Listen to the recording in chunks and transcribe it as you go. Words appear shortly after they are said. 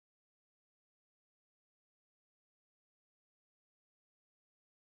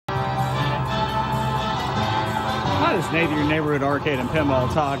This is Nathan, your neighborhood arcade and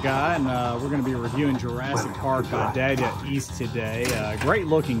pinball talk guy, and we're going to be reviewing Jurassic Park by Data East today. Great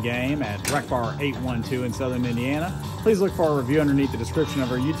looking game at Rec Bar 812 in Southern Indiana. Please look for our review underneath the description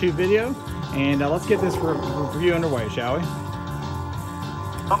of our YouTube video, and let's get this review underway, shall we?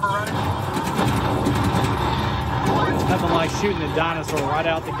 Nothing like shooting a dinosaur right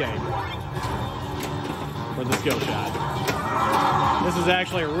out the gate for the skill shot. This is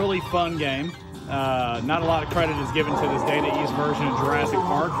actually a really fun game. Not a lot of credit is given to this Data East version of Jurassic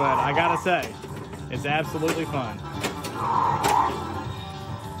Park, but I gotta say, it's absolutely fun.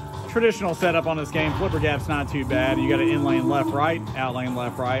 Traditional setup on this game, flipper gap's not too bad. You got an in lane left, right, out lane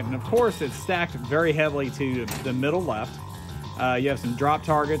left, right, and of course it's stacked very heavily to the middle left. You have some drop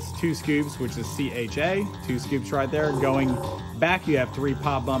targets, 2 scoops, which is CHA, 2 scoops right there. Going back, you have 3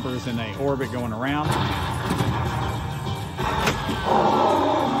 pop bumpers and an orbit going around.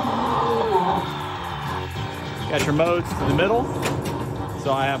 Got your modes to the middle.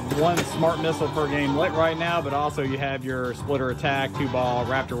 So I have 1 smart missile per game lit right now, but also you have your splitter attack, 2-ball,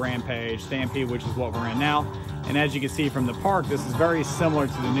 Raptor Rampage, Stampede, which is what we're in now. And as you can see from the park, this is very similar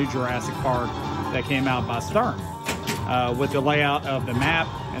to the new Jurassic Park that came out by Stern. With the layout of the map,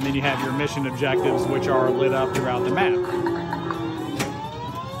 and then you have your mission objectives, which are lit up throughout the map.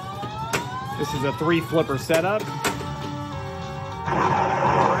 This is a 3 flipper setup.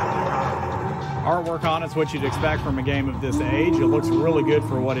 Artwork on it's what you'd expect from a game of this age. It looks really good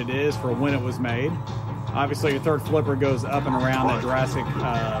for what it is, for when it was made. Obviously, your 3rd flipper goes up and around that Jurassic,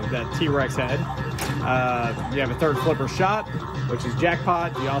 that T-Rex head. You have a 3rd flipper shot, which is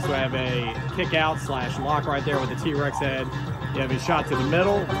jackpot. You also have a kick out / lock right there with the T-Rex head. You have a shot to the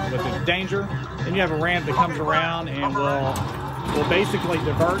middle with the danger. Then you have a ramp that comes around and will basically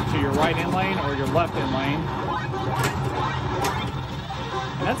divert to your right in lane or your left in lane.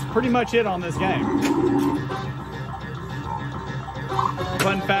 And that's pretty much it on this game.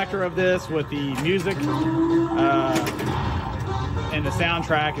 Fun factor of this with the music and the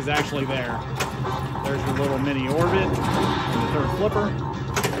soundtrack is actually there. There's your little mini orbit and the 3rd flipper.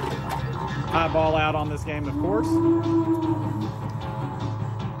 High ball out on this game, of course.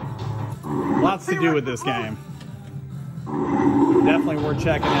 Lots to do with this game. Definitely worth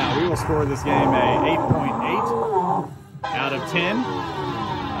checking out. We will score this game a 8.8 out of 10.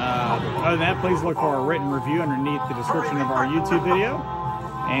 Other than that, please look for a written review underneath the description of our YouTube video.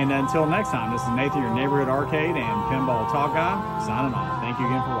 And until next time, this is Nathan, your neighborhood arcade and pinball talk guy, signing off. Thank you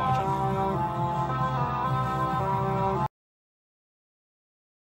again for watching.